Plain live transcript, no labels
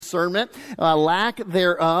discernment, lack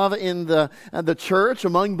thereof in the church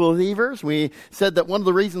among believers. We said that one of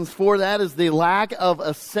the reasons for that is the lack of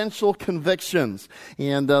essential convictions.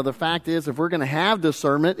 And the fact is, if we're going to have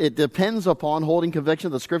discernment, it depends upon holding conviction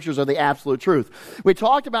that the Scriptures are the absolute truth. We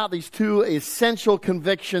talked about these two essential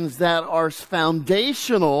convictions that are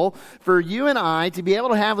foundational for you and I to be able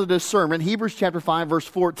to have the discernment, Hebrews chapter 5, verse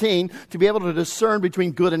 14, to be able to discern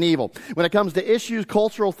between good and evil. When it comes to issues,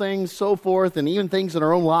 cultural things, so forth, and even things in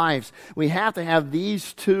our own lives, we have to have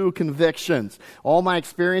these two convictions. All my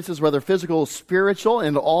experiences, whether physical or spiritual,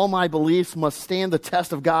 and all my beliefs must stand the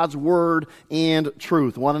test of God's Word and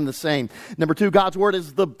truth, one and the same. Number two, God's Word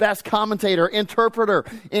is the best commentator, interpreter,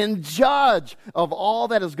 and judge of all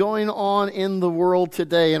that is going on in the world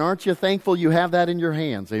today. And aren't you thankful you have that in your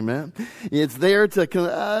hands? Amen. It's there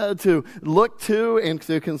to look to and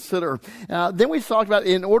to consider. Then we talked about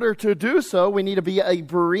in order to do so, we need to be a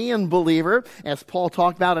Berean believer, as Paul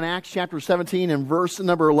talked about in Acts chapter 17 and verse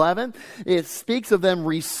number 11. It speaks of them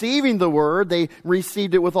receiving the Word. They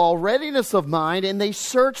received it with all readiness of mind, and they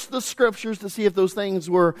searched the Scriptures to see if those things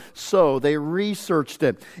were so. They researched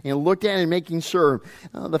it and looked at it, making sure.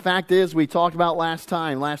 The fact is, we talked about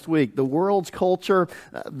last week, the world's culture,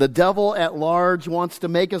 the devil at large wants to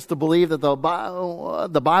make us to believe that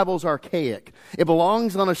the Bible's archaic. It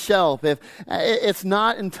belongs on a shelf. If it's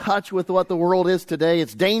not in touch with what the world is today,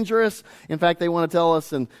 it's dangerous. In fact, they want to tell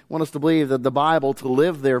us and want us to believe that the Bible, to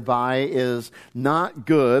live thereby, is not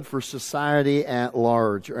good for society at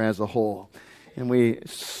large or as a whole. And we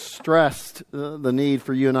stressed the need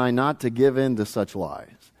for you and I not to give in to such lies.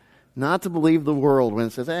 Not to believe the world when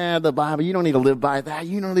it says, the Bible, you don't need to live by that.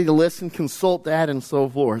 You don't need to listen, consult that, and so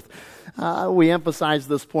forth. We emphasized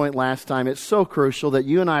this point last time. It's so crucial that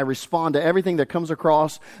you and I respond to everything that comes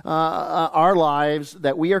across our lives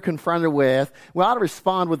that we are confronted with. We ought to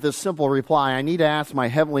respond with this simple reply: I need to ask my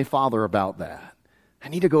Heavenly Father about that. I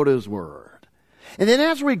need to go to His Word. And then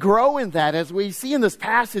as we grow in that, as we see in this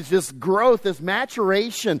passage, this growth, this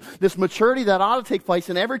maturation, this maturity that ought to take place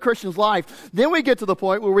in every Christian's life, then we get to the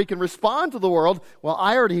point where we can respond to the world. Well,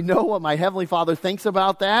 I already know what my Heavenly Father thinks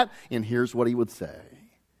about that, and here's what He would say.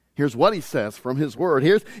 Here's what He says from His Word.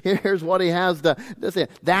 Here's what He has to say.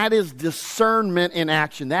 That is discernment in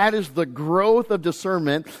action. That is the growth of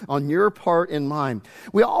discernment on your part and mine.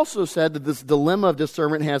 We also said that this dilemma of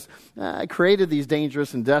discernment has created these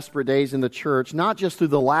dangerous and desperate days in the church, not just through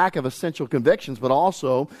the lack of essential convictions, but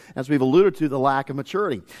also, as we've alluded to, the lack of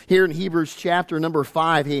maturity. Here in Hebrews chapter number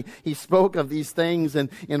 5, he spoke of these things in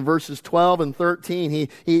verses 12 and 13.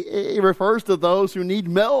 He refers to those who need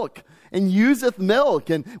milk and useth milk.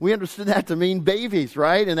 And we understood that to mean babies,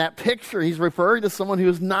 right? In that picture, he's referring to someone who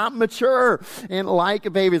is not mature and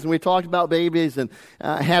like babies. And we talked about babies and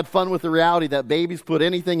had fun with the reality that babies put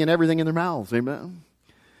anything and everything in their mouths. Amen.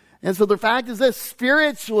 And so the fact is this,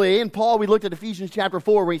 spiritually, and Paul, we looked at Ephesians chapter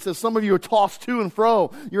 4, where he says, some of you are tossed to and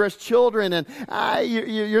fro. You're as children, and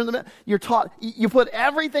you're taught, you put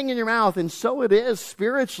everything in your mouth. And so it is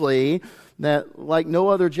spiritually that, like no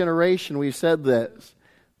other generation, we've said this,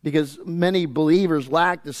 because many believers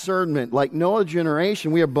lack discernment. Like no other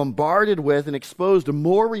generation, we are bombarded with and exposed to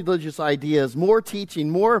more religious ideas, more teaching,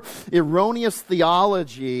 more erroneous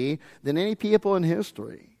theology than any people in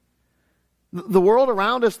history. The world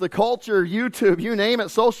around us, the culture, YouTube, you name it,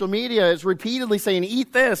 social media is repeatedly saying,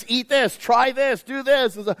 eat this, try this, do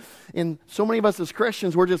this. And so many of us as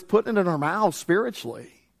Christians, we're just putting it in our mouths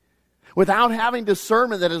spiritually, without having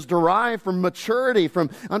discernment that is derived from maturity, from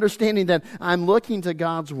understanding that I'm looking to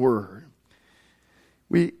God's Word.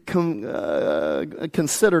 We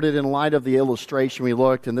considered it in light of the illustration we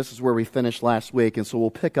looked, and this is where we finished last week, and so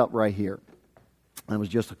we'll pick up right here. That was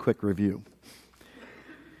just a quick review.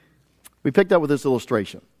 We picked up with this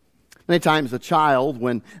illustration. Many times a child,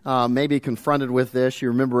 when maybe confronted with this, you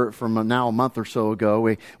remember it from now a month or so ago,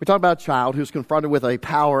 we talked about a child who's confronted with a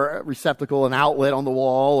power receptacle, an outlet on the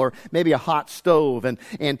wall, or maybe a hot stove,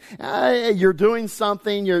 and you're doing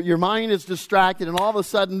something, your mind is distracted, and all of a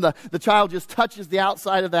sudden the child just touches the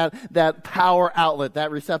outside of that power outlet,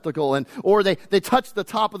 that receptacle, or they touch the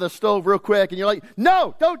top of the stove real quick, and you're like,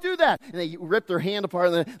 no, don't do that, and they rip their hand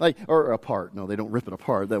apart, or apart. No, they don't rip it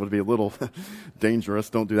apart. That would be a little dangerous.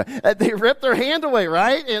 Don't do that. They rip their hand away,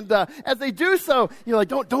 right? And as they do so, you're like,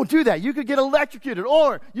 don't do that. You could get electrocuted,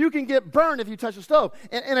 or you can get burned if you touch the stove.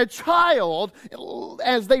 And a child,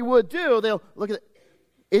 as they would do, they'll look at it.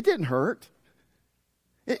 It didn't hurt.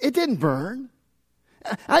 It didn't burn.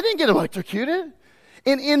 I didn't get electrocuted.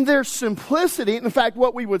 And in their simplicity, in fact,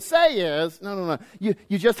 what we would say is, no.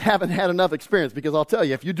 You just haven't had enough experience, because I'll tell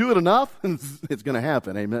you, if you do it enough, it's going to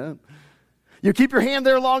happen. Amen. You keep your hand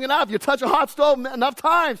there long enough, you touch a hot stove enough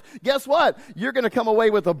times, guess what? You're going to come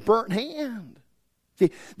away with a burnt hand.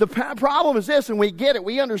 See, the problem is this, and we get it,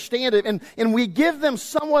 we understand it, and we give them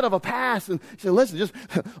somewhat of a pass and say, listen, just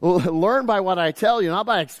learn by what I tell you, not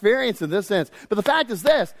by experience in this sense. But the fact is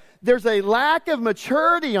this, there's a lack of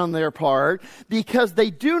maturity on their part because they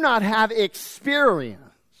do not have experience.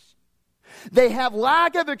 They have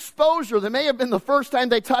lack of exposure. That may have been the first time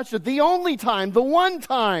they touched it, the only time, the one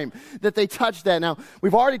time that they touched that. Now,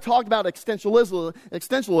 we've already talked about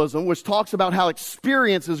existentialism, which talks about how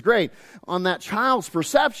experience is great. On that child's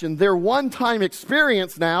perception, their one-time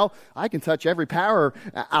experience now, I can touch every power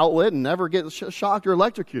outlet and never get shocked or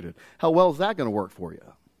electrocuted. How well is that going to work for you?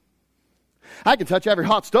 I can touch every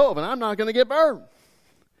hot stove and I'm not going to get burned.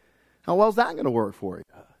 How well is that going to work for you?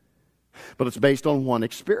 But it's based on one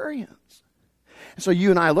experience. So you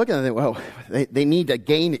and I look at it, well, they need to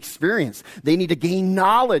gain experience. They need to gain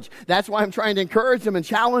knowledge. That's why I'm trying to encourage them and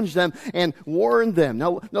challenge them and warn them.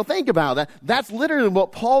 Now think about that. That's literally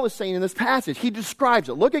what Paul is saying in this passage. He describes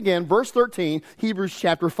it. Look again, verse 13, Hebrews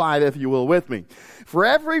chapter 5, if you will, with me. For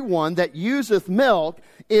everyone that useth milk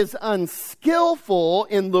is unskillful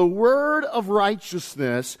in the word of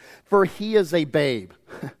righteousness, for he is a babe.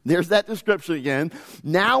 There's that description again.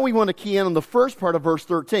 Now we want to key in on the first part of verse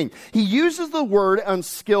 13. He uses the word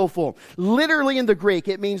unskillful. Literally in the Greek,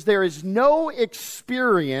 it means there is no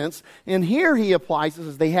experience. And here he applies this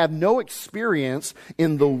as they have no experience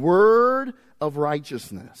in the word of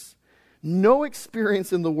righteousness. No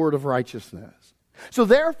experience in the word of righteousness. So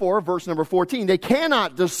therefore, verse number 14, they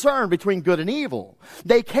cannot discern between good and evil.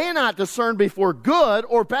 They cannot discern before good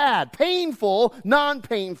or bad, painful,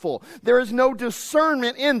 non-painful. There is no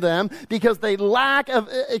discernment in them because they lack of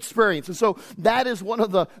experience. And so that is one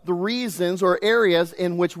of the reasons or areas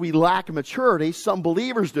in which we lack maturity. Some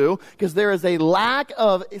believers do, because there is a lack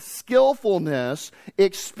of skillfulness,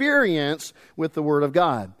 experience with the Word of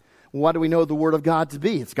God. What do we know the Word of God to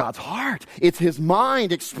be? It's God's heart. It's His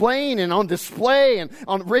mind explained and on display and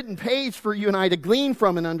on written page for you and I to glean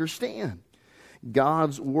from and understand.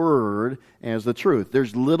 God's Word as the truth.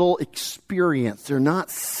 There's little experience. They're not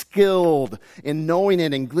skilled in knowing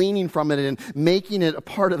it and gleaning from it and making it a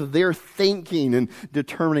part of their thinking and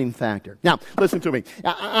determining factor. Now, listen to me.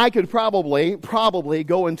 I could probably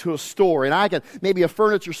go into a store, and I could, maybe a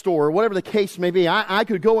furniture store, or whatever the case may be, I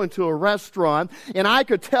could go into a restaurant, and I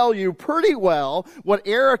could tell you pretty well what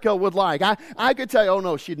Erica would like. I could tell you, oh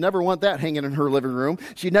no, she'd never want that hanging in her living room.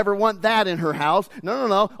 She'd never want that in her house.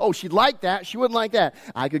 No. Oh, she'd like that. She wouldn't like that.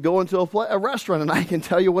 I could go into a restaurant and I can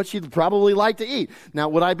tell you what she'd probably like to eat. Now,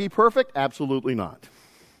 would I be perfect? Absolutely not.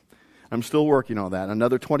 I'm still working on that.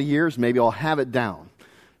 Another 20 years, maybe I'll have it down.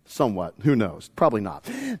 Somewhat. Who knows? Probably not.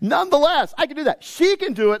 Nonetheless, I can do that. She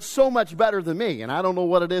can do it so much better than me. And I don't know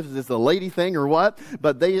what it is. Is it a lady thing or what?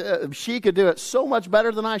 But she could do it so much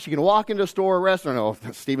better than I. She can walk into a store or restaurant.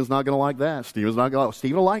 Oh, Stephen's not going to like that. Stephen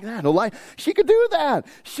will like that. He'll like. She could do that.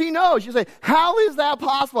 She knows. You say, how is that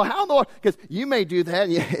possible? How in the world? Because you may do that.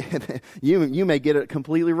 And you may get it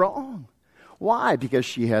completely wrong. Why? Because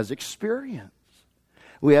she has experience.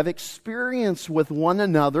 We have experience with one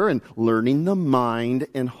another and learning the mind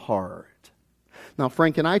and heart. Now,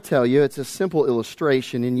 Frank, can I tell you, it's a simple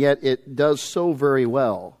illustration, and yet it does so very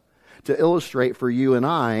well to illustrate for you and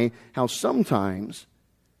I how sometimes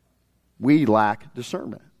we lack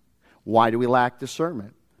discernment. Why do we lack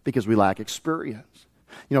discernment? Because we lack experience.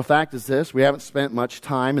 You know, fact is this, we haven't spent much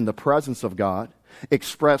time in the presence of God,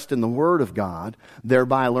 expressed in the Word of God,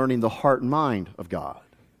 thereby learning the heart and mind of God.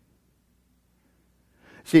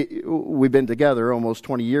 See, we've been together almost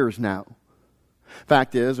 20 years now.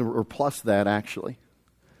 Fact is, or plus that actually,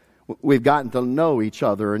 we've gotten to know each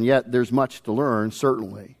other, and yet there's much to learn,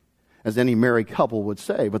 certainly, as any married couple would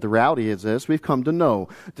say. But the reality is this, we've come to know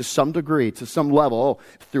to some degree, to some level,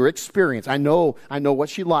 through experience. I know what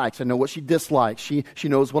she likes. I know what she dislikes. She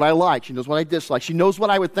knows what I like. She knows what I dislike. She knows what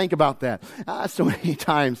I would think about that. So many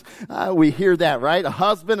times we hear that, right? A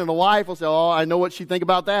husband and a wife will say, oh, I know what she'd think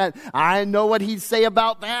about that. I know what he'd say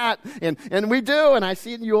about that. And we do. And I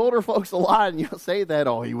see it in you older folks a lot. And you'll say that,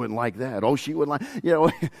 oh, he wouldn't like that. Oh, she wouldn't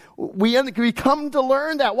like, we come to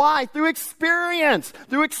learn that. Why? Through experience,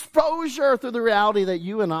 through exposure, through the reality that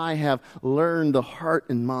you and I have learned the heart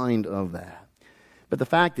and mind of that. But the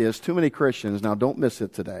fact is, too many Christians, now don't miss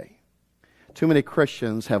it today, too many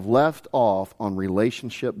Christians have left off on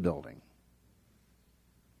relationship building.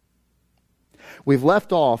 We've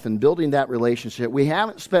left off in building that relationship. We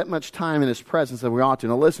haven't spent much time in His presence that we ought to.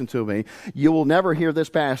 Now listen to me. You will never hear this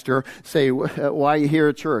pastor say, why are you here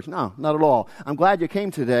at church? No, not at all. I'm glad you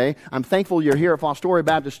came today. I'm thankful you're here at Fostoria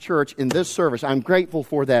Baptist Church in this service. I'm grateful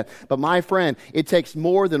for that. But my friend, it takes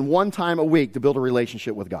more than one time a week to build a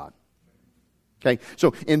relationship with God. Okay,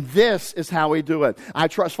 so and this is how we do it. I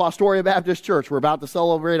trust Fostoria Baptist Church. We're about to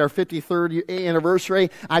celebrate our 53rd anniversary.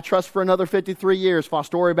 I trust for another 53 years,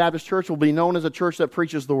 Fostoria Baptist Church will be known as a church that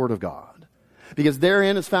preaches the Word of God. Because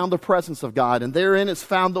therein is found the presence of God, and therein is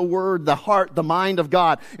found the Word, the heart, the mind of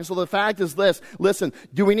God. And so the fact is this, listen,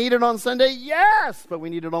 do we need it on Sunday? Yes! But we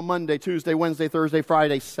need it on Monday, Tuesday, Wednesday, Thursday,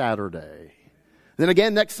 Friday, Saturday. Then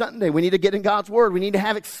again, next Sunday, we need to get in God's Word. We need to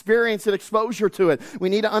have experience and exposure to it. We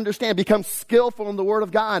need to understand, become skillful in the Word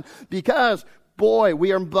of God. Because, boy,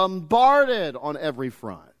 we are bombarded on every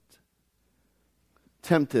front.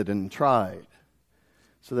 Tempted and tried.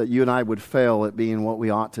 So that you and I would fail at being what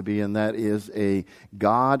we ought to be. And that is a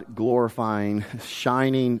God-glorifying,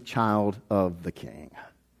 shining child of the King.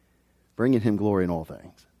 Bringing Him glory in all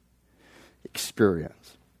things.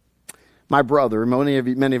 Experience. My brother, many of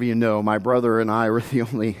you know, my brother and I were the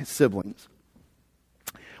only siblings.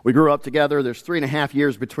 We grew up together. There's 3.5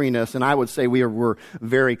 years between us, and I would say we were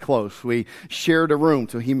very close. We shared a room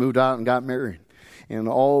till he moved out and got married. And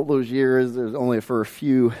all those years, there's only for a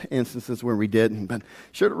few instances where we didn't, but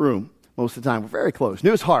shared a room. Most of the time, we're very close.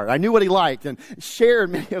 Knew his heart. I knew what he liked and shared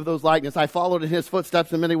many of those likeness. I followed in his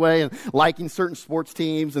footsteps in many ways and liking certain sports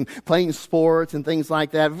teams and playing sports and things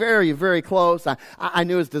like that. Very, very close. I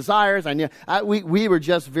knew his desires. We were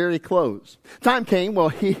just very close. Time came, well,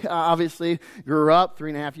 he obviously grew up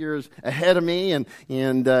 3.5 years ahead of me and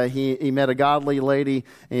he met a godly lady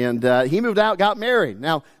and he moved out, got married.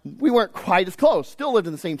 Now, we weren't quite as close. Still lived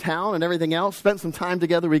in the same town and everything else. Spent some time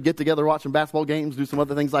together. We'd get together, watch some basketball games, do some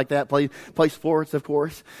other things like that, play sports, of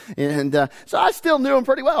course. And so I still knew him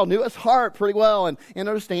pretty well, knew his heart pretty well, and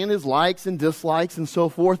understand his likes and dislikes and so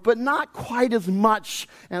forth, but not quite as much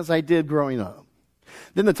as I did growing up.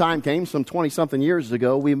 Then the time came, some 20-something years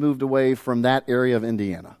ago, we moved away from that area of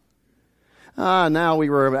Indiana. Now we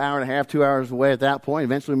were an hour and a half, 2 hours away at that point.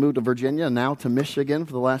 Eventually moved to Virginia, and now to Michigan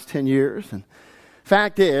for the last 10 years. And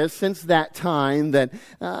fact is, since that time, that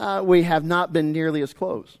we have not been nearly as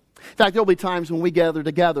close. In fact, there'll be times when we gather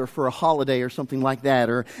together for a holiday or something like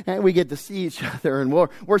that, and we get to see each other, and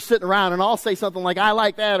we're sitting around, and I'll say something like, I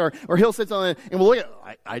like that, or he'll say something, and we'll look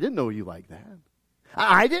at, I didn't know you liked that.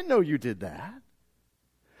 I didn't know you did that.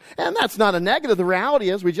 And that's not a negative. The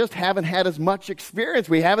reality is we just haven't had as much experience.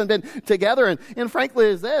 We haven't been together. And frankly,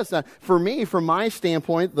 is this, for me, from my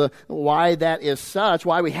standpoint, why that is such,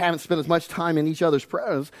 why we haven't spent as much time in each other's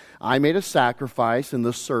presence, I made a sacrifice in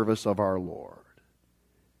the service of our Lord.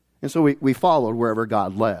 And so we followed wherever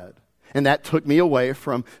God led. And that took me away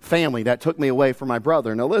from family. That took me away from my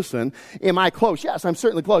brother. Now listen, am I close? Yes, I'm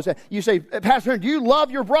certainly close. You say, Pastor, do you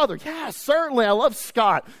love your brother? Yes, certainly. I love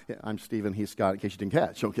Scott. I'm Stephen, he's Scott, in case you didn't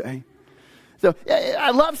catch, okay? So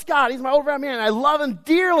I love Scott. He's my older man. I love him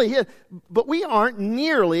dearly. But we aren't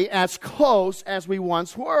nearly as close as we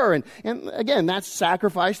once were. And again, that's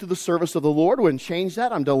sacrifice to the service of the Lord. Wouldn't change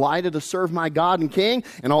that. I'm delighted to serve my God and King,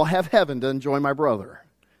 and I'll have heaven to enjoy my brother.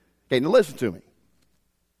 Okay, now listen to me.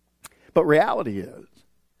 But reality is,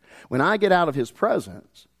 when I get out of His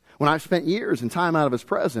presence, when I've spent years and time out of His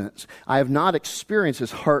presence, I have not experienced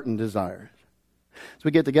His heart and desires. So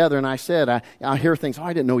we get together and I said, I hear things,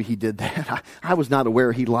 I didn't know he did that. I was not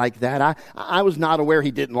aware he liked that. I was not aware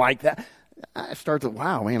he didn't like that. I start to,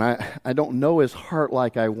 wow, man, I don't know his heart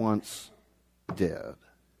like I once did. And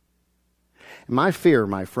my fear,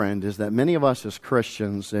 my friend, is that many of us as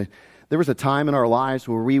Christians, there was a time in our lives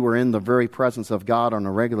where we were in the very presence of God on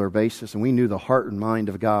a regular basis and we knew the heart and mind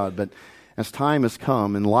of God. But as time has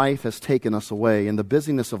come and life has taken us away and the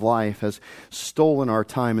busyness of life has stolen our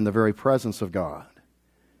time in the very presence of God,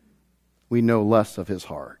 we know less of His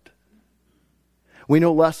heart. We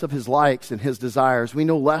know less of His likes and His desires. We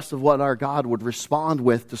know less of what our God would respond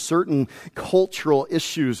with to certain cultural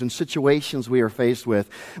issues and situations we are faced with.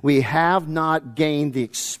 We have not gained the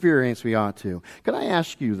experience we ought to. Can I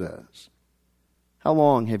ask you this? How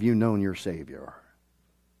long have you known your Savior?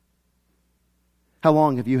 How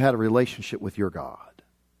long have you had a relationship with your God?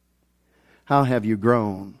 How have you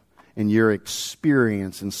grown in your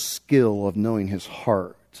experience and skill of knowing His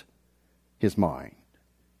heart, His mind?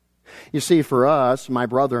 You see, for us, my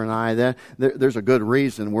brother and I, there's a good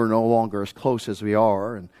reason we're no longer as close as we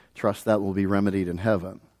are, and trust that will be remedied in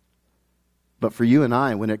heaven. But for you and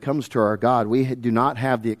I, when it comes to our God, we do not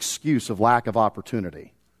have the excuse of lack of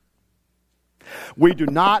opportunity. We do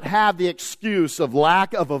not have the excuse of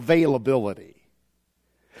lack of availability.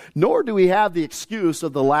 Nor do we have the excuse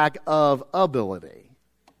of the lack of ability.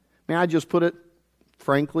 May I just put it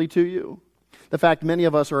frankly to you? The fact many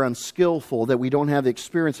of us are unskillful, that we don't have the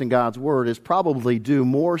experience in God's Word, is probably due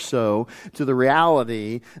more so to the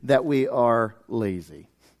reality that we are lazy.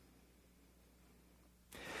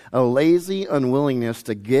 A lazy unwillingness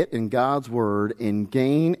to get in God's Word and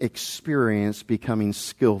gain experience becoming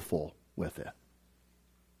skillful with it.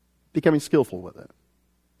 Becoming skillful with it.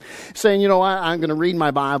 Saying, I'm going to read my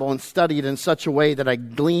Bible and study it in such a way that I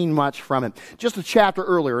glean much from it. Just a chapter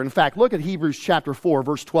earlier. In fact, look at Hebrews chapter 4,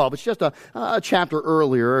 verse 12. It's just a chapter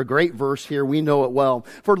earlier, a great verse here. We know it well.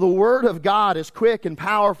 For the word of God is quick and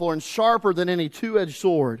powerful and sharper than any two-edged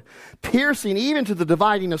sword, piercing even to the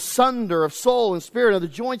dividing asunder of soul and spirit, of the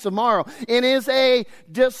joints of marrow, and is a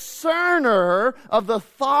discerner of the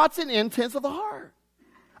thoughts and intents of the heart.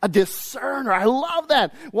 A discerner. I love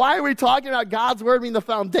that. Why are we talking about God's Word being the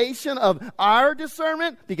foundation of our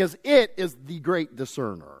discernment? Because it is the great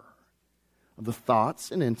discerner of the thoughts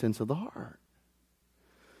and intents of the heart.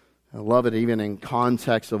 I love it even in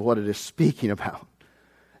context of what it is speaking about.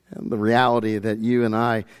 And the reality that you and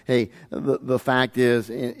I, the fact is,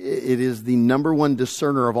 it is the number one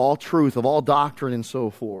discerner of all truth, of all doctrine, and so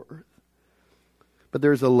forth. But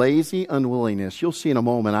there's a lazy unwillingness. You'll see in a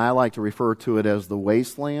moment, I like to refer to it as the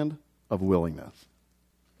wasteland of willingness.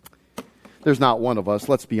 There's not one of us,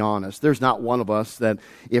 let's be honest, there's not one of us that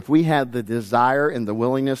if we had the desire and the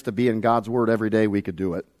willingness to be in God's Word every day, we could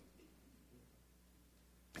do it.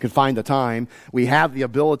 We could find the time. We have the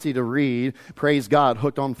ability to read. Praise God,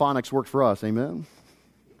 Hooked on Phonics worked for us. Amen?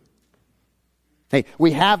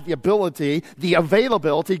 We have the ability, the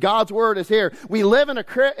availability. God's Word is here. We live in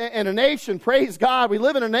a nation, praise God, we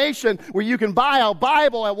live in a nation where you can buy a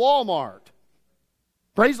Bible at Walmart.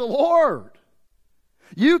 Praise the Lord.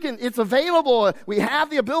 It's available. We have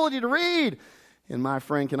the ability to read. And my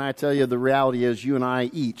friend, can I tell you, the reality is you and I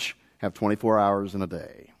each have 24 hours in a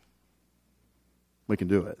day. We can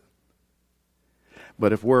do it.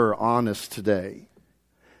 But if we're honest today,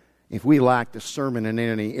 if we lack discernment in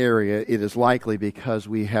any area, it is likely because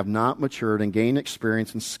we have not matured and gained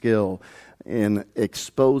experience and skill in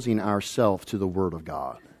exposing ourselves to the Word of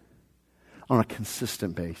God on a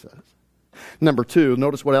consistent basis. Number 2,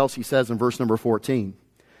 notice what else he says in verse number 14.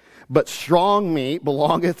 But strong meat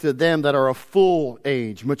belongeth to them that are of full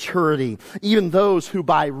age, maturity, even those who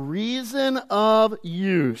by reason of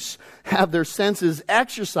use have their senses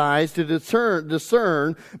exercised to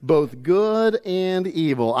discern both good and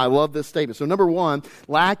evil. I love this statement. So number 1,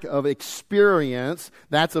 lack of experience.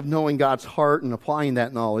 That's of knowing God's heart and applying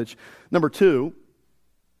that knowledge. Number 2,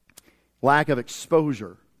 lack of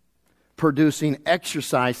exposure, producing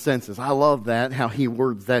exercise senses. I love that, how he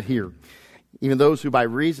words that here. Even those who by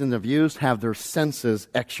reason of use have their senses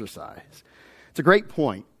exercised. It's a great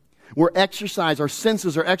point. Our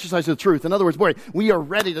senses are exercised to the truth. In other words, boy, we are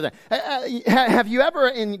ready to that. Have you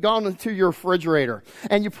ever gone into your refrigerator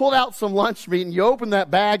and you pulled out some lunch meat and you open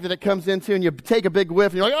that bag that it comes into and you take a big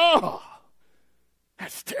whiff and you're like, oh,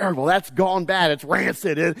 that's terrible. That's gone bad. It's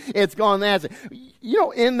rancid. It's gone acid.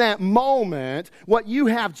 In that moment, what you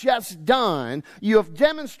have just done, you have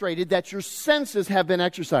demonstrated that your senses have been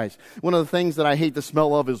exercised. One of the things that I hate the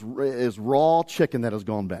smell of is raw chicken that has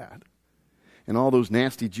gone bad. And all those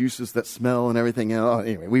nasty juices that smell and everything.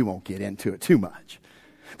 Anyway, we won't get into it too much.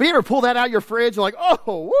 But you ever pull that out of your fridge and like,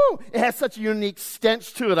 oh, woo, it has such a unique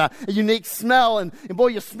stench to it, a unique smell. And boy,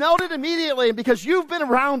 you smelled it immediately. And because you've been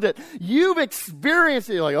around it, you've experienced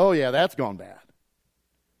it. You're like, oh yeah, that's gone bad.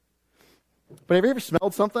 But have you ever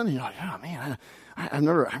smelled something? And you're like, oh man, I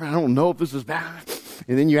don't know if this is bad.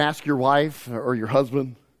 And then you ask your wife or your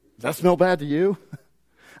husband, does that smell bad to you?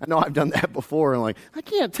 I know I've done that before. And like, I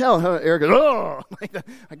can't tell. Eric goes, oh,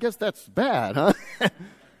 I guess that's bad, huh?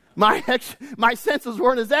 My senses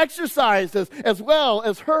weren't as exercised as well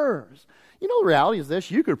as hers. The reality is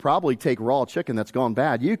this. You could probably take raw chicken that's gone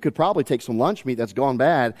bad. You could probably take some lunch meat that's gone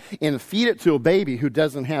bad and feed it to a baby who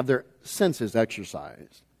doesn't have their senses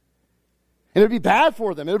exercised. And it would be bad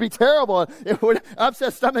for them. It would be terrible. It would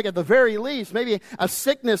upset stomach at the very least. Maybe a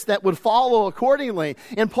sickness that would follow accordingly.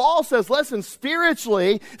 And Paul says, listen,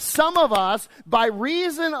 spiritually, some of us, by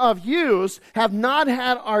reason of use, have not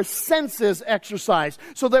had our senses exercised.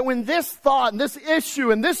 So that when this thought and this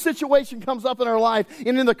issue and this situation comes up in our life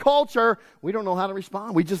and in the culture, we don't know how to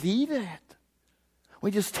respond. We just eat it.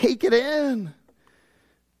 We just take it in.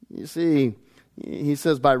 You see, he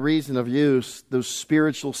says by reason of use, those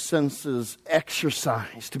spiritual senses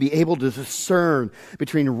exercised to be able to discern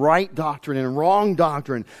between right doctrine and wrong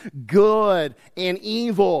doctrine, good and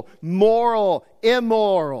evil, moral,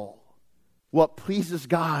 immoral. what pleases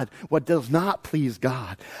God, what does not please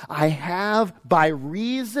God. I have, by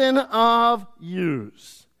reason of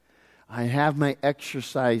use, I have my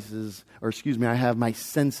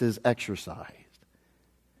senses exercised.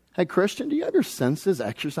 Hey, Christian, do you have your senses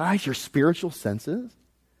exercised, your spiritual senses?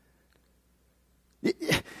 Do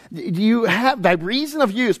you have, by reason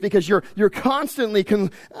of use, because you're constantly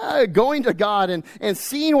going to God and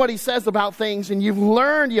seeing what He says about things, and you've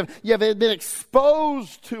learned, you've been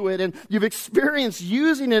exposed to it, and you've experienced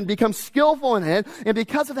using it and become skillful in it, and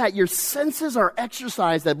because of that, your senses are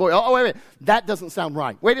exercised. That boy, wait, that doesn't sound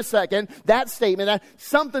right. Wait a second, that statement,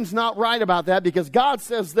 something's not right about that, because God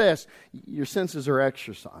says this. Your senses are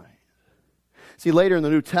exercised. See, later in the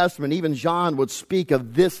New Testament, even John would speak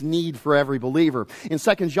of this need for every believer. In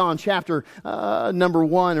 2 John chapter number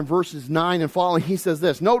 1 and verses 9 and following, he says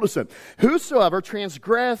this. Notice it. Whosoever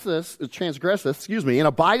transgresseth, and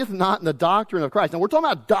abideth not in the doctrine of Christ. Now, we're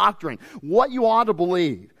talking about doctrine, what you ought to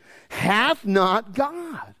believe. Hath not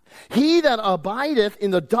God. He that abideth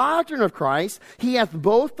in the doctrine of Christ, he hath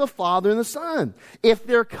both the Father and the Son. If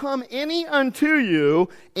there come any unto you,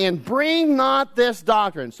 and bring not this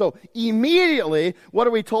doctrine. So immediately, what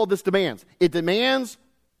are we told this demands? It demands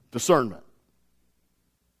discernment.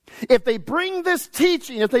 If they bring this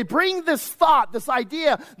teaching, if they bring this thought, this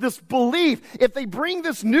idea, this belief, if they bring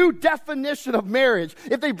this new definition of marriage,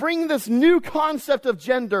 if they bring this new concept of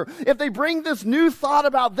gender, if they bring this new thought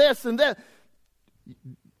about this and that,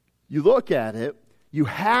 you look at it, you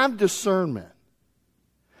have discernment.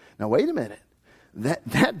 Now, wait a minute.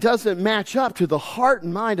 That doesn't match up to the heart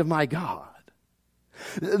and mind of my God.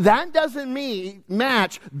 That doesn't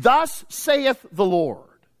match, thus saith the Lord.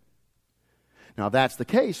 Now, if that's the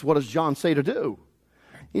case, what does John say to do?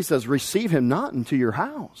 He says, receive him not into your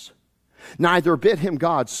house, neither bid him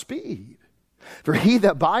Godspeed. For he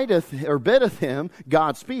that bideth or biddeth him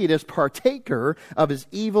Godspeed is partaker of his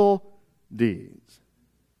evil deeds.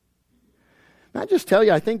 I just tell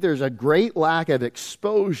you, I think there's a great lack of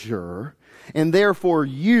exposure and therefore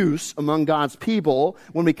use among God's people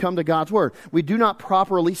when we come to God's Word. We do not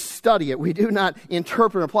properly study it. We do not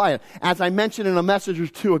interpret and apply it. As I mentioned in a message or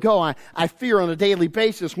two ago, I fear on a daily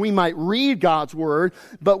basis we might read God's Word,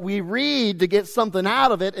 but we read to get something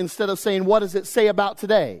out of it instead of saying, what does it say about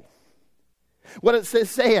today? What does it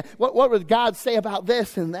say? What would God say about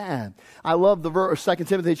this and that? I love the verse, 2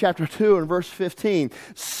 Timothy chapter 2 and verse 15.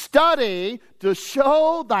 Study to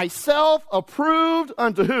show thyself approved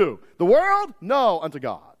unto who? The world? No, unto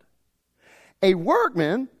God. A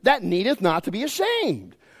workman that needeth not to be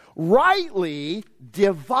ashamed. Rightly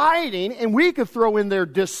dividing, and we could throw in there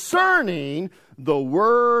discerning the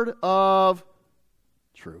word of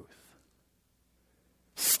truth.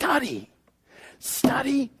 Study.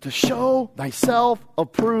 Study to show thyself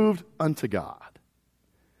approved unto God.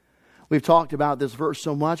 We've talked about this verse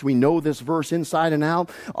so much. We know this verse inside and out.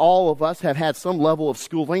 All of us have had some level of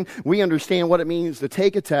schooling. We understand what it means to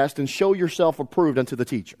take a test and show yourself approved unto the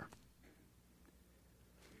teacher.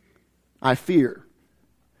 I fear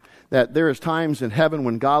that there is times in heaven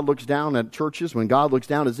when God looks down at churches, when God looks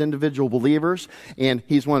down at individual believers, and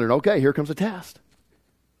He's wondering, okay, here comes a test.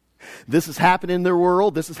 This has happened in their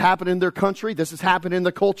world. This has happened in their country. This has happened in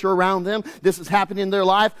the culture around them. This has happened in their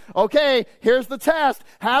life. Okay, here's the test.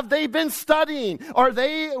 Have they been studying? Are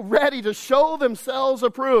they ready to show themselves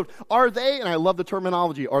approved? Are they, and I love the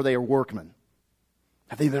terminology, are they a workman?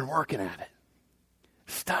 Have they been working at it?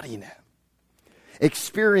 Studying it?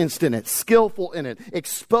 Experienced in it? Skillful in it?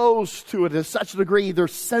 Exposed to it to such a degree their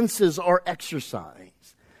senses are exercised?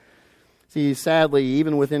 See, sadly,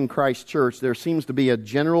 even within Christ's church, there seems to be a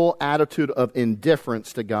general attitude of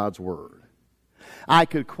indifference to God's Word. I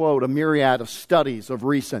could quote a myriad of studies of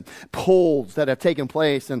recent polls that have taken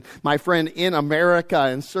place. And my friend, in America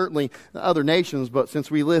and certainly other nations, but since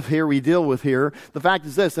we live here, we deal with here. The fact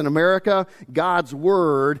is this, in America, God's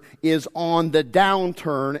Word is on the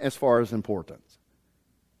downturn as far as importance.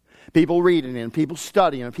 People reading it, and people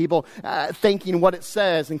studying, and people thinking what it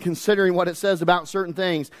says and considering what it says about certain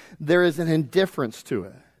things. There is an indifference to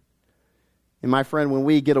it. And my friend, when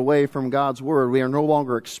we get away from God's Word, we are no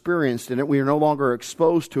longer experienced in it. We are no longer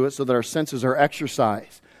exposed to it so that our senses are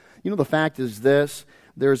exercised. You know, the fact is this,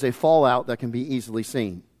 there is a fallout that can be easily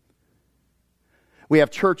seen. We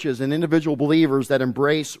have churches and individual believers that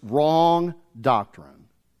embrace wrong doctrine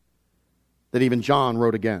that even John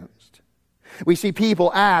wrote against. We see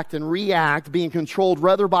people act and react, being controlled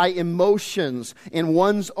rather by emotions and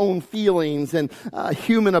one's own feelings and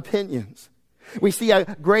human opinions. We see a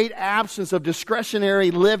great absence of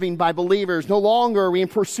discretionary living by believers. No longer are we in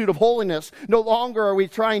pursuit of holiness. No longer are we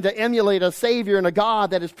trying to emulate a Savior and a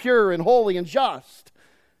God that is pure and holy and just.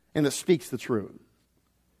 and that speaks the truth.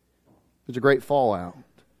 There's a great fallout.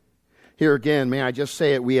 Here again, may I just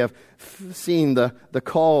say it, we have seen the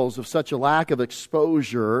cause of such a lack of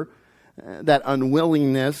exposure, that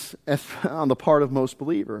unwillingness on the part of most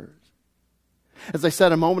believers. As I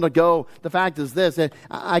said a moment ago, the fact is this, that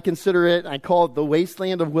I consider it, I call it the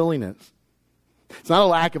wasteland of willingness. It's not a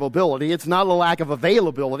lack of ability, it's not a lack of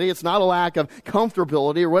availability, it's not a lack of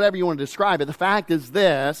comfortability or whatever you want to describe it. The fact is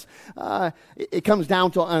this, it comes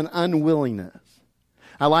down to an unwillingness.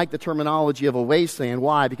 I like the terminology of a wasteland.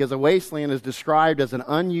 Why? Because a wasteland is described as an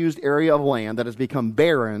unused area of land that has become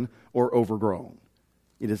barren or overgrown.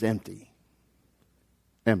 It is empty.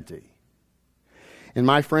 Empty. And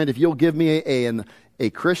my friend, if you'll give me a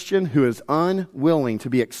Christian who is unwilling to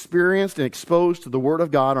be experienced and exposed to the Word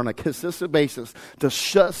of God on a consistent basis, to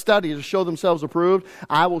study, to show themselves approved,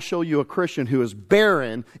 I will show you a Christian who is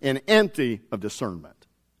barren and empty of discernment.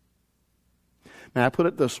 May I put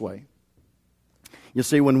it this way? You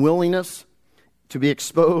see, when willingness to be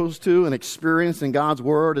exposed to and experienced in God's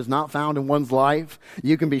Word is not found in one's life,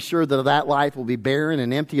 you can be sure that life will be barren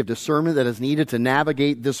and empty of discernment that is needed to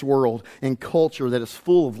navigate this world and culture that is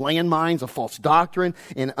full of landmines of false doctrine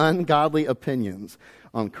and ungodly opinions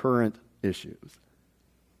on current issues.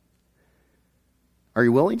 Are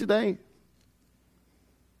you willing today?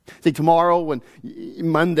 See, tomorrow when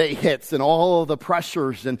Monday hits and all of the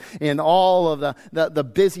pressures and all of the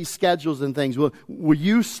busy schedules and things, will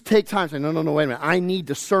you take time to say, no, wait a minute, I need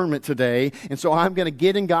discernment today, and so I'm going to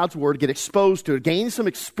get in God's Word, get exposed to it, gain some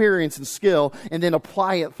experience and skill, and then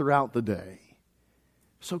apply it throughout the day.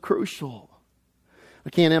 So crucial. I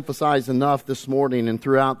can't emphasize enough this morning and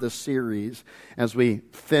throughout this series as we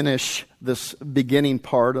finish this beginning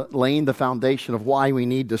part, laying the foundation of why we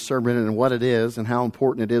need discernment and what it is and how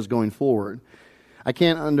important it is going forward. I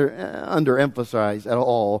can't underemphasize at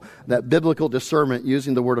all that biblical discernment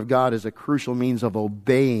using the Word of God is a crucial means of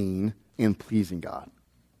obeying and pleasing God.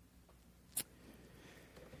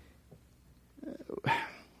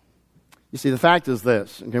 You see, the fact is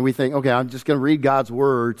this. Okay, we think, okay, I'm just going to read God's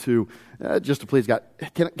Word just to please God.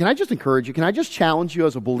 Can I just encourage you? Can I just challenge you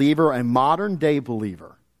as a believer, a modern-day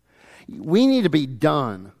believer? We need to be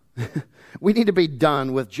done. We need to be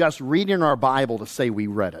done with just reading our Bible to say we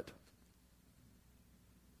read it.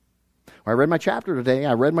 I read my chapter today.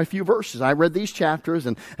 I read my few verses. I read these chapters,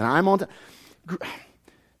 and I'm on to...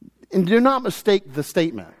 And do not mistake the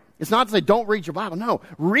statement. It's not to say don't read your Bible. No,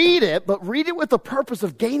 read it, but read it with the purpose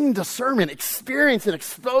of gaining discernment, experience, and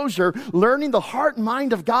exposure, learning the heart and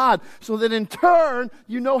mind of God, so that in turn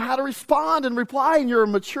you know how to respond and reply, and you're a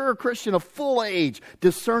mature Christian of full age,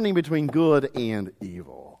 discerning between good and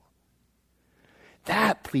evil.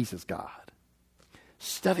 That pleases God.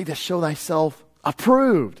 Study to show thyself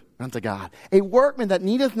approved unto God, a workman that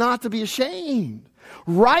needeth not to be ashamed,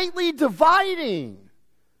 rightly dividing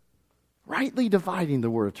the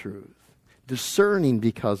word of truth, discerning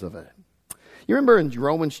because of it. You remember in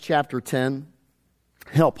Romans chapter 10,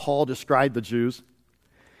 how Paul described the Jews?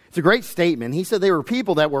 It's a great statement. He said they were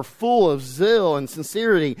people that were full of zeal and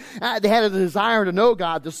sincerity. They had a desire to know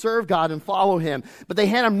God, to serve God, and follow Him. But they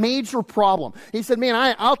had a major problem. He said, man,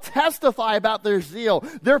 I'll testify about their zeal.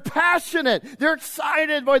 They're passionate. They're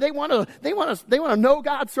excited. Boy, they want to know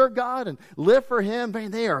God, serve God, and live for Him.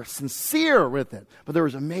 Man, they are sincere with it. But there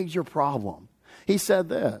was a major problem. He said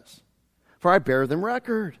this, for I bear them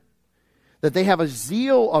record, that they have a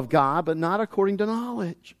zeal of God, but not according to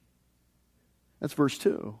knowledge. That's verse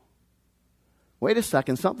 2. Wait a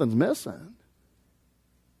second, something's missing.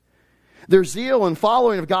 Their zeal and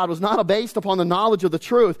following of God was not based upon the knowledge of the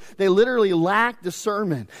truth. They literally lacked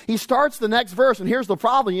discernment. He starts the next verse, and here's the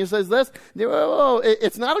problem. He says this,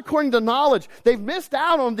 it's not according to knowledge. They've missed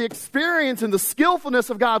out on the experience and the skillfulness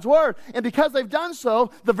of God's Word. And because they've done so,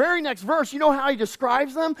 the very next verse, you know how he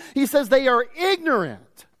describes them? He says they are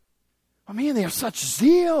ignorant. I mean, they have such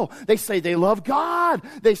zeal. They say they love God.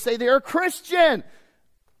 They say they are Christian.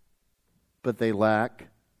 But they lack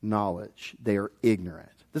knowledge. They are ignorant.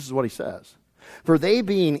 This is what he says. For they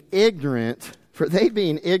being ignorant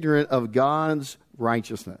of God's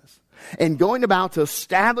righteousness, and going about to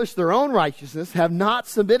establish their own righteousness, have not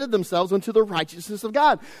submitted themselves unto the righteousness of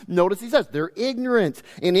God. Notice he says they're ignorant.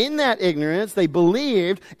 And in that ignorance, they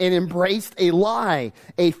believed and embraced a lie,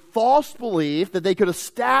 a false belief that they could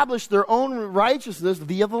establish their own righteousness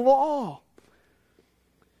via the law.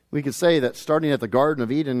 We could say that starting at the Garden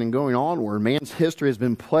of Eden and going onward, man's history has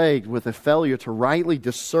been plagued with a failure to rightly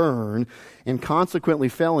discern and consequently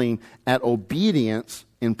failing at obedience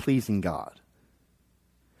in pleasing God.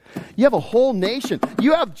 You have a whole nation.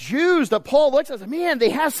 You have Jews that Paul looks at and says, man, they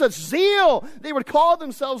have such zeal. They would call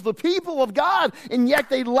themselves the people of God, and yet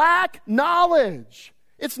they lack knowledge.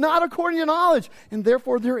 It's not according to knowledge, and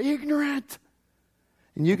therefore they're ignorant.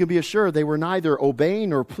 And you can be assured they were neither obeying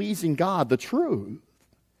nor pleasing God. The truth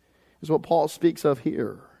is what Paul speaks of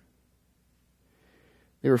here.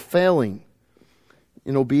 They were failing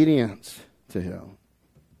in obedience to Him.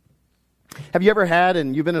 Have you ever had,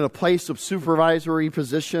 and you've been in a place of supervisory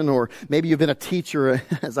position, or maybe you've been a teacher,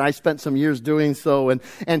 as I spent some years doing so,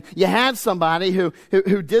 and you had somebody who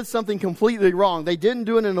did something completely wrong. They didn't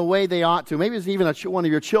do it in a way they ought to. Maybe it's even one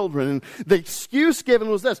of your children, and the excuse given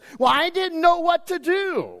was this: well, I didn't know what to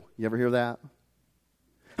do. You ever hear that?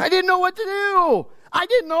 I didn't know what to do. I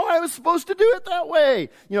didn't know I was supposed to do it that way.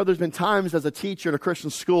 You know, there's been times as a teacher in a Christian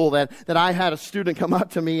school that I had a student come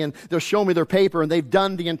up to me and they'll show me their paper and they've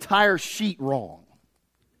done the entire sheet wrong.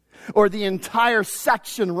 Or the entire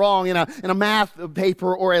section wrong in a math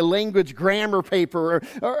paper or a language grammar paper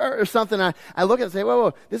or something. I look at it and say,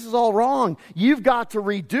 whoa, this is all wrong. You've got to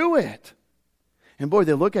redo it. And boy,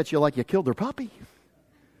 they look at you like you killed their puppy.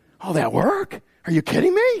 Oh, that work? Are you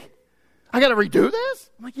kidding me? I got to redo this?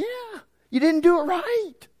 I'm like, yeah. You didn't do it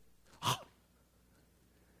right.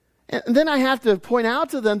 And then I have to point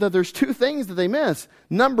out to them that there's two things that they miss.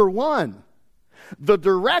 Number one, the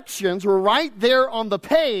directions were right there on the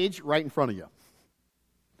page, right in front of you.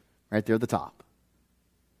 Right there at the top.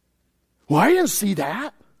 Well, I didn't see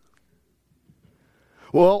that.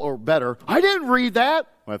 Well, or better, I didn't read that.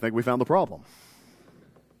 Well, I think we found the problem.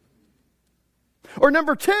 Or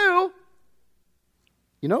number two,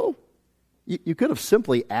 you could have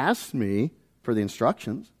simply asked me for the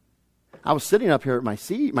instructions. I was sitting up here at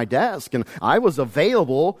my desk, and I was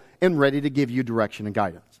available and ready to give you direction and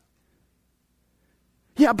guidance.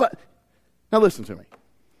 Yeah, but now listen to me.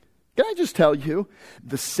 Can I just tell you,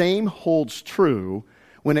 the same holds true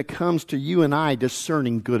when it comes to you and I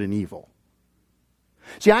discerning good and evil.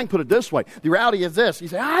 See, I can put it this way. The reality is this. You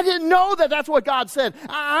say, I didn't know that that's what God said.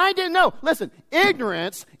 I didn't know. Listen,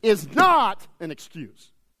 ignorance is not an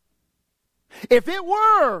excuse. If it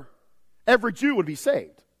were, every Jew would be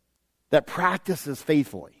saved that practices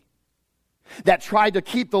faithfully, that tried to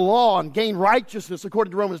keep the law and gain righteousness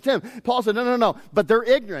according to Romans 10. Paul said, no. But they're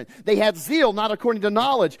ignorant. They had zeal not according to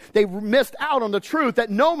knowledge. They missed out on the truth that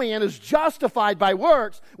no man is justified by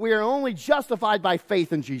works. We are only justified by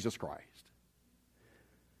faith in Jesus Christ.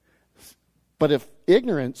 But if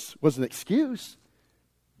ignorance was an excuse,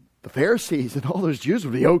 the Pharisees and all those Jews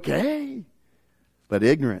would be okay. But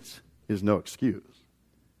ignorance is no excuse.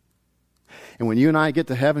 And when you and I get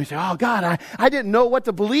to heaven, we say, oh God, I didn't know what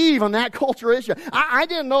to believe on that culture issue. I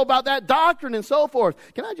didn't know about that doctrine and so forth.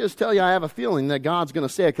 Can I just tell you, I have a feeling that God's going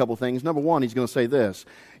to say a couple things. Number one, He's going to say this: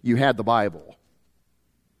 you had the Bible.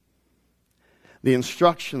 The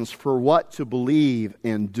instructions for what to believe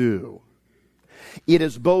and do. It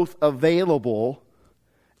is both available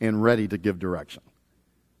and ready to give direction.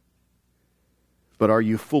 But are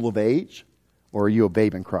you full of age, or are you a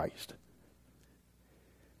babe in Christ?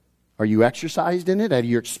 Are you exercised in it? Are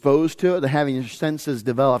you exposed to it? Having your senses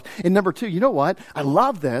developed? And number two, you know what? I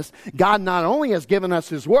love this. God not only has given us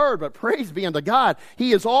His Word, but praise be unto God,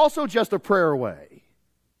 He is also just a prayer away.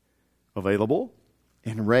 Available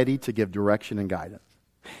and ready to give direction and guidance.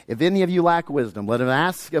 If any of you lack wisdom, let him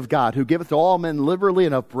ask of God, who giveth to all men liberally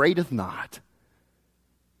and upbraideth not.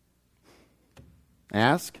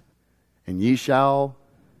 Ask, and ye shall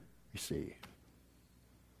receive.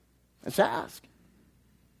 Let's ask.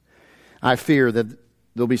 I fear that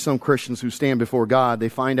there'll be some Christians who stand before God, they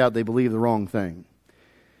find out they believe the wrong thing.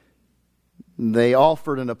 They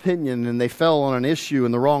offered an opinion and they fell on an issue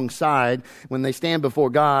in the wrong side. When they stand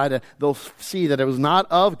before God, they'll see that it was not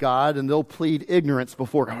of God, and they'll plead ignorance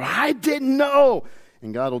before God. I didn't know.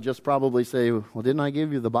 And God will just probably say, well, didn't I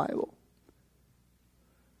give you the Bible?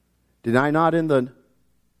 Did I not in the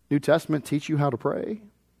New Testament teach you how to pray?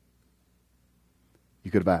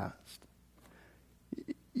 You could have asked.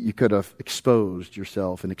 You could have exposed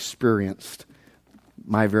yourself and experienced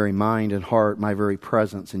my very mind and heart, my very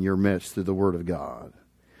presence in your midst through the Word of God.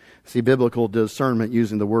 See, biblical discernment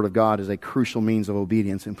using the Word of God is a crucial means of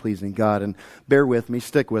obedience and pleasing God. And bear with me,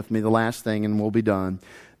 stick with me, the last thing, and we'll be done.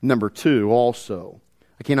 Number two, also,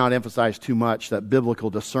 I cannot emphasize too much that biblical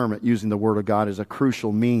discernment using the Word of God is a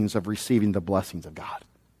crucial means of receiving the blessings of God.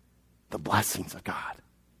 The blessings of God.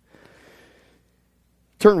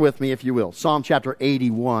 Turn with me, if you will, Psalm chapter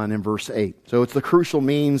 81 and verse 8. So it's the crucial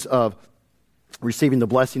means of receiving the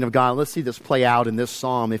blessing of God. Let's see this play out in this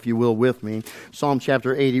psalm, if you will, with me. Psalm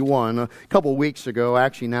chapter 81. A couple weeks ago,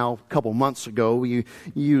 actually now a couple months ago, we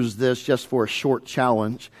used this just for a short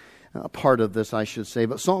challenge. part of this, I should say.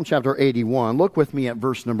 But Psalm chapter 81, look with me at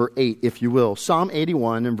verse number 8, if you will. Psalm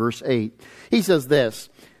 81 and verse 8. He says this,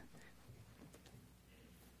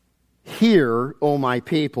 "Hear, O my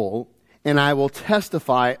people, and I will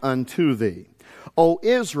testify unto thee. O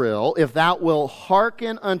Israel, if thou wilt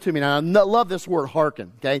hearken unto me." Now, I love this word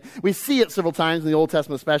hearken, okay? We see it several times in the Old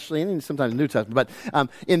Testament especially, and sometimes in the New Testament. But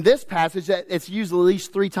in this passage, it's used at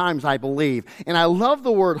least 3 times, I believe. And I love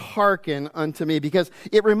the word hearken unto me because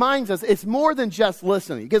it reminds us it's more than just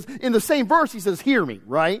listening. Because in the same verse, he says, hear me,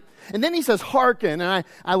 right? And then he says hearken, and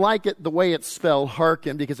I like it the way it's spelled,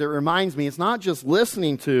 hearken, because it reminds me it's not just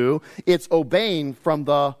listening to, it's obeying from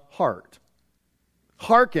the heart.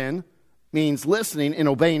 Hearken means listening and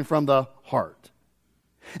obeying from the heart.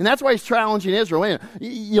 And that's why he's challenging Israel.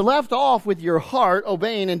 You left off with your heart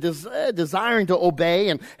obeying and desiring to obey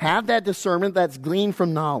and have that discernment that's gleaned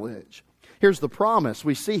from knowledge. Here's the promise.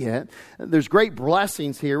 We see it. There's great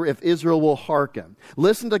blessings here if Israel will hearken.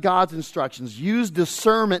 Listen to God's instructions. Use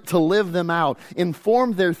discernment to live them out.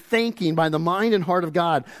 Inform their thinking by the mind and heart of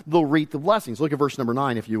God. They'll reap the blessings. Look at verse number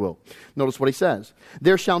 9, if you will. Notice what he says.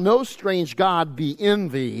 "There shall no strange God be in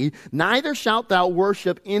thee, neither shalt thou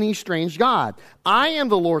worship any strange God. I am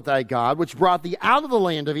the Lord thy God, which brought thee out of the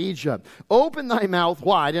land of Egypt. Open thy mouth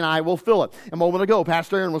wide, and I will fill it." A moment ago,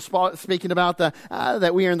 Pastor Aaron was speaking about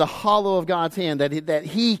that we are in the hollow of God's hand, that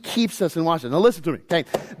he keeps us and watches. Now listen to me, okay?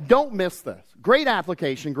 Don't miss this. Great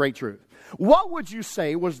application, great truth. What would you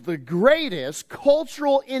say was the greatest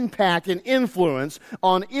cultural impact and influence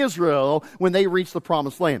on Israel when they reached the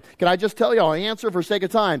promised land? Can I just tell you, I'll answer for sake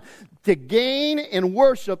of time. To gain and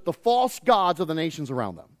worship the false gods of the nations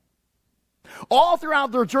around them. All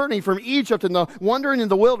throughout their journey from Egypt and the wandering in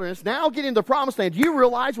the wilderness, now getting to the promised land, do you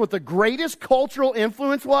realize what the greatest cultural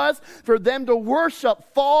influence was? For them to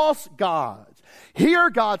worship false gods. Here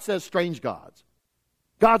God says strange gods.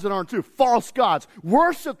 Gods that aren't true. False gods.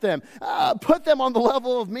 Worship them. Put them on the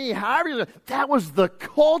level of me. However you do. That was the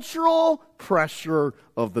cultural pressure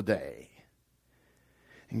of the day.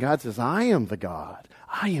 And God says, I am the God.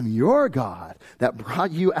 I am your God that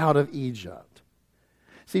brought you out of Egypt.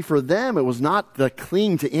 See, for them, it was not to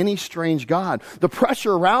cling to any strange god. The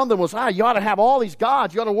pressure around them was, you ought to have all these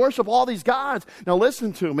gods. You ought to worship all these gods. Now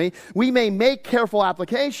listen to me. We may make careful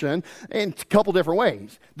application in a couple different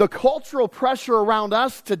ways. The cultural pressure around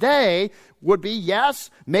us today would be, yes,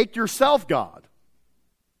 make yourself God.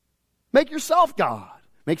 Make yourself God.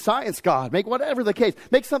 Make science God. Make whatever the case.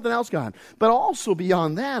 Make something else God. But also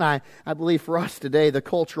beyond that, I believe for us today, the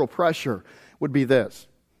cultural pressure would be this.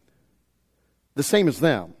 The same as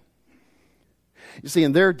them. You see,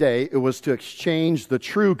 in their day, it was to exchange the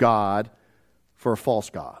true God for a false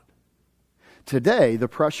God. Today, the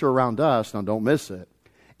pressure around us, now don't miss it,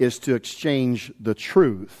 is to exchange the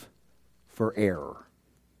truth for error.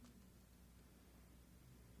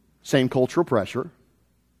 Same cultural pressure.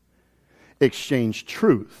 Exchange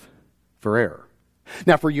truth for error.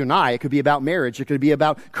 Now, for you and I, it could be about marriage. It could be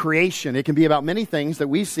about creation. It can be about many things that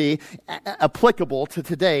we see applicable to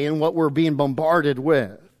today and what we're being bombarded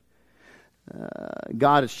with.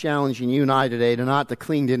 God is challenging you and I today to not to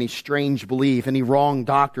cling to any strange belief, any wrong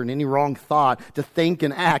doctrine, any wrong thought, to think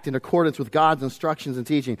and act in accordance with God's instructions and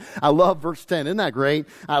teaching. I love verse 10. Isn't that great?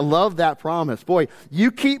 I love that promise. Boy,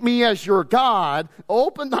 you keep me as your God,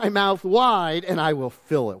 open thy mouth wide, and I will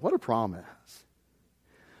fill it. What a promise.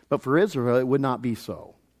 But for Israel, it would not be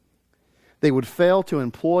so. They would fail to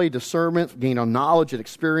employ discernment, gain on knowledge and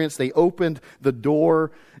experience. They opened the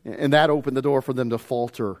door, and that opened the door for them to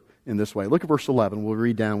falter in this way. Look at verse 11. We'll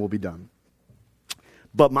read down, we'll be done.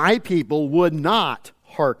 But my people would not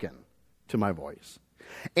hearken to my voice,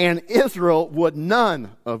 and Israel would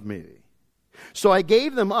none of me. So I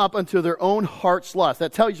gave them up unto their own heart's lust.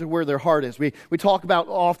 That tells you where their heart is. We talk about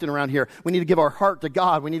often around here, we need to give our heart to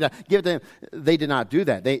God. We need to give them. They did not do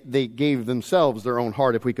that. They gave themselves their own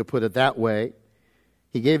heart, if we could put it that way.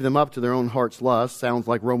 He gave them up to their own heart's lust. Sounds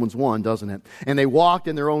like Romans 1, doesn't it? And they walked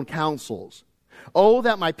in their own counsels. Oh,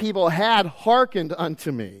 that my people had hearkened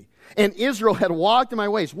unto me, and Israel had walked in my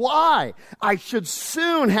ways. Why? I should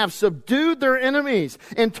soon have subdued their enemies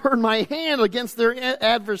and turned my hand against their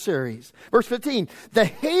adversaries. Verse 15, the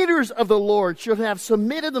haters of the Lord should have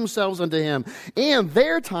submitted themselves unto him, and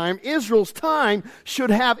their time, Israel's time, should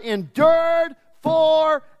have endured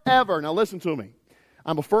forever. Now listen to me.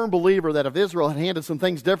 I'm a firm believer that if Israel had handled some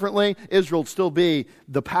things differently, Israel would still be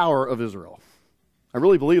the power of Israel. I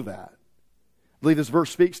really believe that. I believe this verse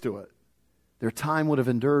speaks to it. Their time would have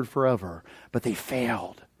endured forever, but they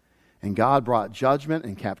failed. And God brought judgment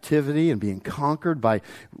and captivity and being conquered by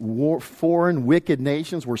foreign wicked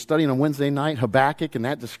nations. We're studying on Wednesday night Habakkuk, and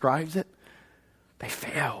that describes it. They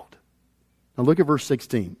failed. Now look at verse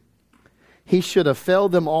 16. He should have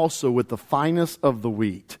filled them also with the finest of the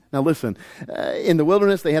wheat. Now listen, in the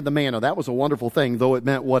wilderness they had the manna. That was a wonderful thing, though it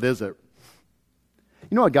meant, what is it?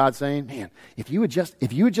 You know what God's saying? Man, if you would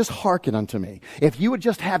just hearken unto me, if you would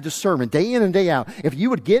just have discernment day in and day out, if you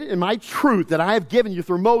would get in my truth that I have given you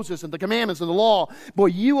through Moses and the commandments and the law, boy,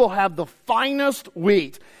 you will have the finest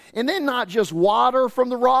wheat. And then not just water from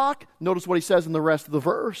the rock. Notice what he says in the rest of the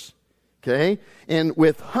verse. Okay? And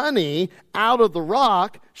with honey out of the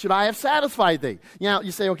rock should I have satisfied thee. Now,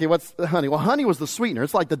 you say, okay, what's honey? Well, honey was the sweetener.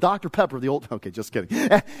 It's like the Dr. Pepper of the old... Okay, just kidding.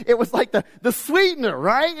 It was like the sweetener,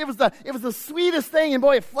 right? It was the sweetest thing. And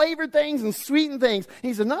boy, it flavored things and sweetened things. And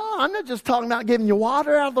he said, no, I'm not just talking about giving you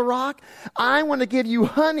water out of the rock. I want to give you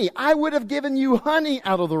honey. I would have given you honey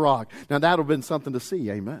out of the rock. Now, that would have been something to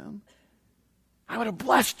see. Amen. I would have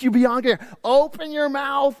blessed you beyond care. Open your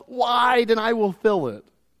mouth wide and I will fill it.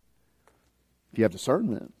 If you have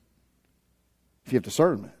discernment.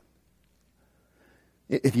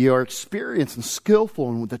 If you are experienced and skillful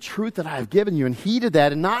in the truth that I have given you and heeded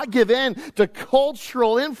that and not give in to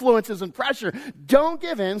cultural influences and pressure, don't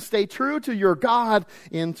give in. Stay true to your God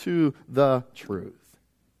and to the truth.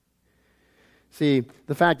 See,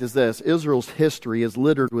 the fact is this. Israel's history is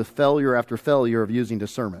littered with failure after failure of using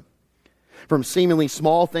discernment. From seemingly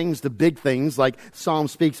small things to big things like Psalm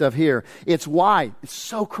speaks of here. It's why it's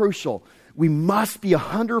so crucial. We must be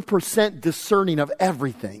 100% discerning of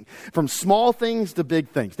everything, from small things to big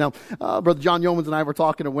things. Now, Brother John Yeomans and I were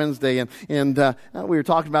talking on Wednesday, and we were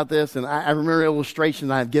talking about this, and I remember an illustration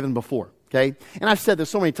that I've given before. Okay? And I've said this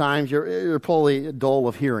so many times, you're probably dull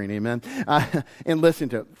of hearing, amen? And listen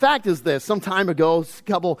to it. Fact is this, some time ago, a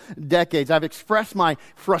couple decades, I've expressed my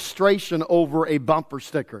frustration over a bumper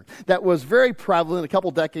sticker that was very prevalent a couple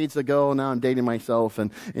decades ago. Now I'm dating myself,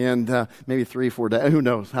 and maybe 3-4 days, who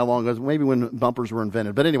knows how long it was, maybe when bumpers were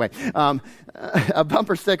invented. But anyway, a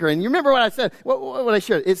bumper sticker. And you remember what I said, what I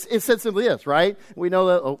shared? It said simply this, right? We know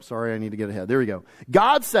that, oh, sorry, I need to get ahead. There we go.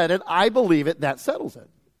 God said it, I believe it, that settles it.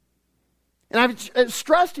 And I've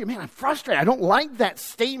stressed you, man, I'm frustrated. I don't like that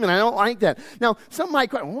statement. I don't like that. Now, some might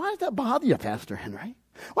question, why does that bother you, Pastor Henry?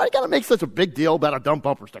 Why do you got to make such a big deal about a dumb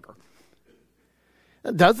bumper sticker?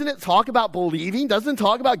 Doesn't it talk about believing? Doesn't it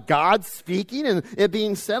talk about God speaking and it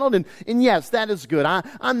being settled? And yes, that is good.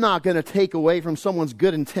 I'm not going to take away from someone's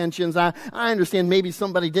good intentions. I understand maybe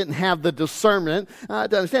somebody didn't have the discernment to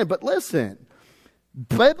understand. But listen,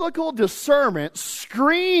 biblical discernment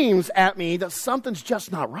screams at me that something's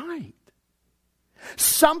just not right.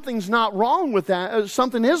 Something's not wrong with that.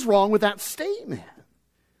 Something is wrong with that statement.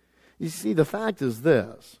 You see, the fact is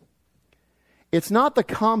this. It's not the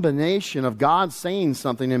combination of God saying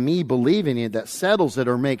something and me believing it that settles it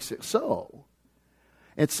or makes it so.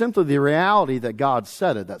 It's simply the reality that God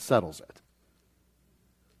said it that settles it.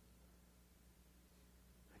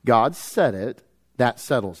 God said it, that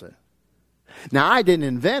settles it. Now, I didn't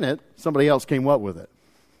invent it. Somebody else came up with it.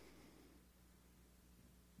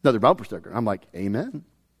 Another bumper sticker. I'm like, amen.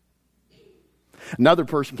 Another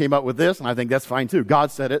person came up with this, and I think that's fine too. God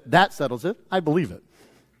said it. That settles it. I believe it.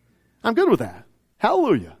 I'm good with that.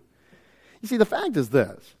 Hallelujah. You see, the fact is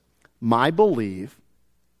this. My belief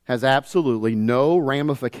has absolutely no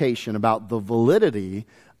ramification about the validity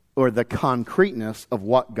or the concreteness of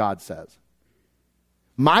what God says.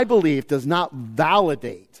 My belief does not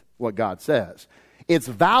validate what God says. It's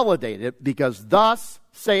validated because thus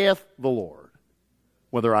saith the Lord.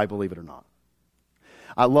 Whether I believe it or not.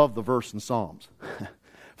 I love the verse in Psalms.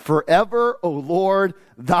 Forever, O Lord,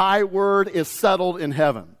 thy word is settled in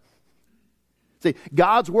heaven. See,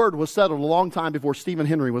 God's word was settled a long time before Stephen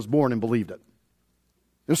Henry was born and believed it.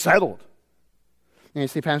 It was settled. And you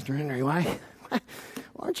say, Pastor Henry, why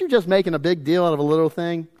aren't you just making a big deal out of a little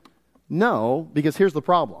thing? No, because here's the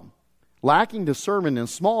problem. Lacking discernment in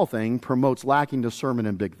small things promotes lacking discernment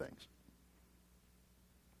in big things.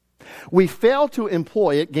 We fail to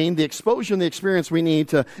employ it, gain the exposure and the experience we need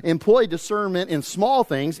to employ discernment in small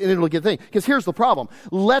things, and it'll get things. Because here's the problem.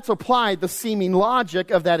 Let's apply the seeming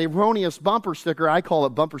logic of that erroneous bumper sticker. I call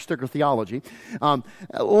it bumper sticker theology.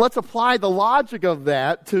 Let's apply the logic of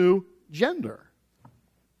that to gender.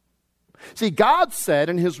 See, God said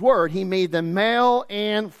in His Word, He made them male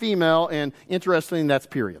and female, and interestingly, that's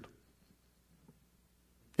period.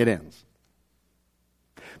 It ends.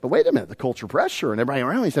 but wait a minute, the culture pressure and everybody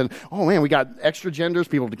around me said, oh man, we got extra genders.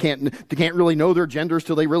 People can't really know their genders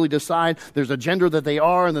till they really decide. There's a gender that they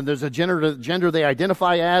are, and then there's a gender they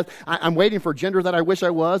identify as. I'm waiting for gender that I wish I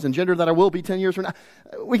was and gender that I will be 10 years from now.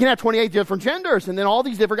 We can have 28 different genders and then all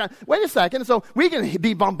these different guys. Wait a second. So we can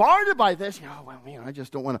be bombarded by this. I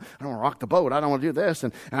just don't want to rock the boat. I don't want to do this.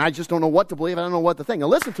 And I just don't know what to believe. I don't know what to think. Now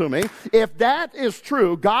listen to me. If that is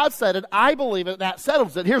true, God said it, I believe it, that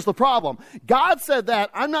settles it. Here's the problem. God said that.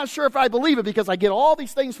 I'm not sure if I believe it because I get all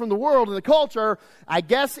these things from the world and the culture. I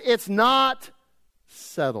guess it's not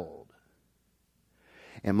settled.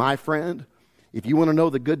 And my friend, if you want to know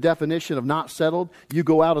the good definition of not settled, you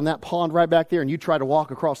go out on that pond right back there and you try to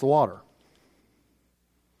walk across the water.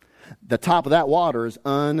 The top of that water is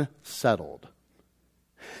unsettled.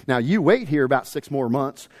 Now, you wait here about 6 more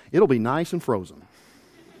months. It'll be nice and frozen.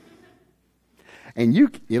 And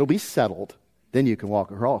it'll be settled. Then you can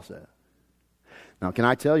walk across it. Now, can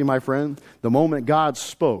I tell you, my friend, the moment God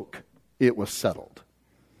spoke, it was settled.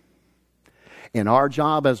 And our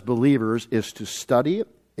job as believers is to study it,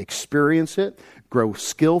 experience it, grow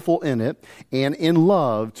skillful in it, and in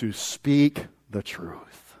love to speak the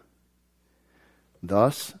truth.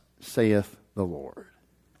 Thus saith the Lord.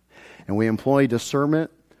 And we employ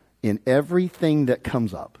discernment in everything that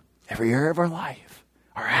comes up, every area of our life,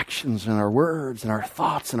 our actions and our words and our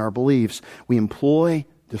thoughts and our beliefs. We employ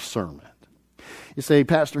discernment. You say,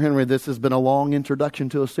 Pastor Henry, this has been a long introduction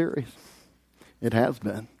to a series. It has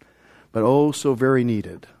been, but oh, so very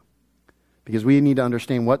needed. Because we need to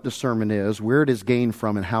understand what discernment is, where it is gained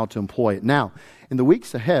from, and how to employ it. Now, in the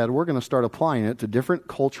weeks ahead, we're going to start applying it to different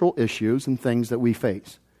cultural issues and things that we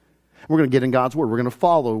face. We're going to get in God's Word. We're going to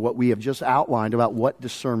follow what we have just outlined about what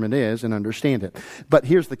discernment is and understand it. But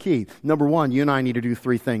here's the key. Number one, you and I need to do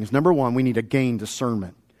 3 things. Number one, we need to gain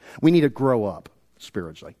discernment. We need to grow up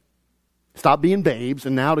spiritually. Stop being babes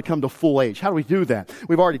and now to come to full age. How do we do that?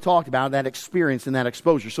 We've already talked about that experience and that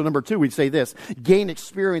exposure. So number 2, we'd say this. Gain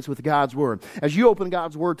experience with God's Word. As you open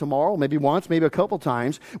God's Word tomorrow, maybe once, maybe a couple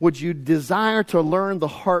times, would you desire to learn the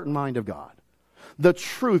heart and mind of God? The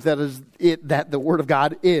truth that the Word of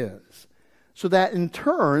God is. So that in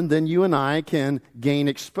turn, then you and I can gain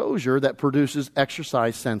exposure that produces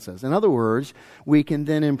exercise senses. In other words, we can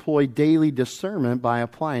then employ daily discernment by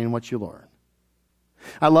applying what you learn.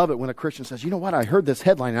 I love it when a Christian says, you know what, I heard this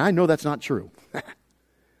headline and I know that's not true.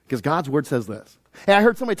 Because God's Word says this. Hey, I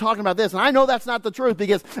heard somebody talking about this and I know that's not the truth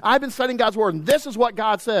because I've been studying God's Word and this is what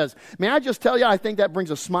God says. May I just tell you, I think that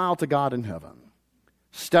brings a smile to God in heaven.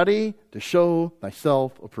 Study to show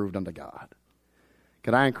thyself approved unto God.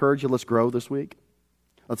 Can I encourage you, let's grow this week?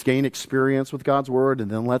 Let's gain experience with God's Word, and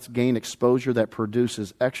then let's gain exposure that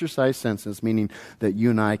produces exercise senses, meaning that you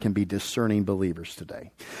and I can be discerning believers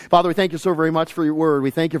today. Father, we thank you so very much for your Word.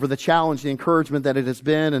 We thank you for the challenge, the encouragement that it has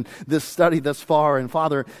been in this study thus far. And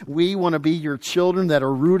Father, we want to be your children that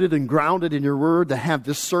are rooted and grounded in your Word, to have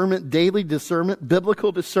discernment, daily discernment,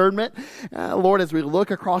 biblical discernment. Lord, as we look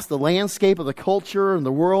across the landscape of the culture and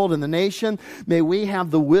the world and the nation, may we have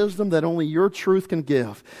the wisdom that only your truth can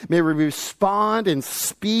give. May we respond and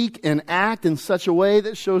speak and act in such a way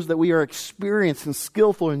that shows that we are experienced and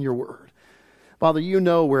skillful in your Word. Father, you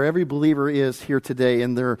know where every believer is here today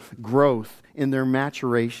in their growth, in their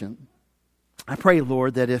maturation. I pray,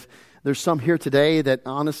 Lord, that if there's some here today that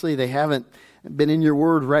honestly they haven't been in your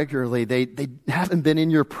Word regularly, they haven't been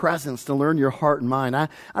in your presence to learn your heart and mind, I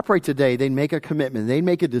pray today they'd make a commitment, they'd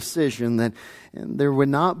make a decision that there would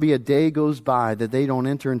not be a day goes by that they don't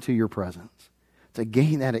enter into your presence to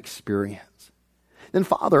gain that experience. Then,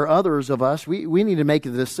 Father, others of us, we need to make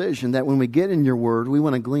a decision that when we get in your Word, we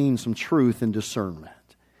want to glean some truth and discernment.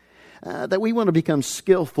 That we want to become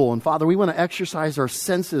skillful. And, Father, we want to exercise our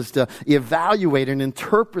senses to evaluate and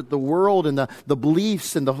interpret the world and the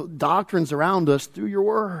beliefs and the doctrines around us through your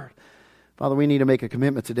Word. Father, we need to make a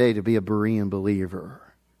commitment today to be a Berean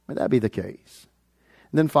believer. May that be the case.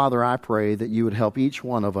 And then, Father, I pray that you would help each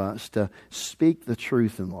one of us to speak the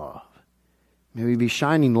truth in love. May we be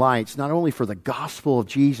shining lights, not only for the gospel of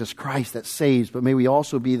Jesus Christ that saves, but may we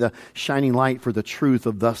also be the shining light for the truth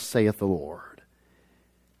of thus saith the Lord.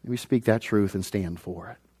 May we speak that truth and stand for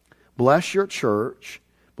it. Bless your church.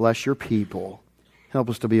 Bless your people. Help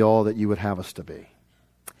us to be all that you would have us to be.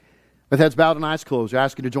 With heads bowed and eyes closed, I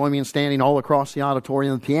ask you to join me in standing all across the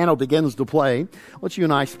auditorium. The piano begins to play. Let's you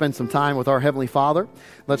and I spend some time with our Heavenly Father.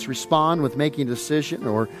 Let's respond with making a decision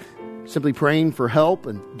or simply praying for help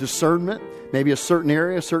and discernment. Maybe a certain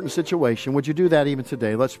area, a certain situation. Would you do that even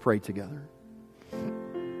today? Let's pray together.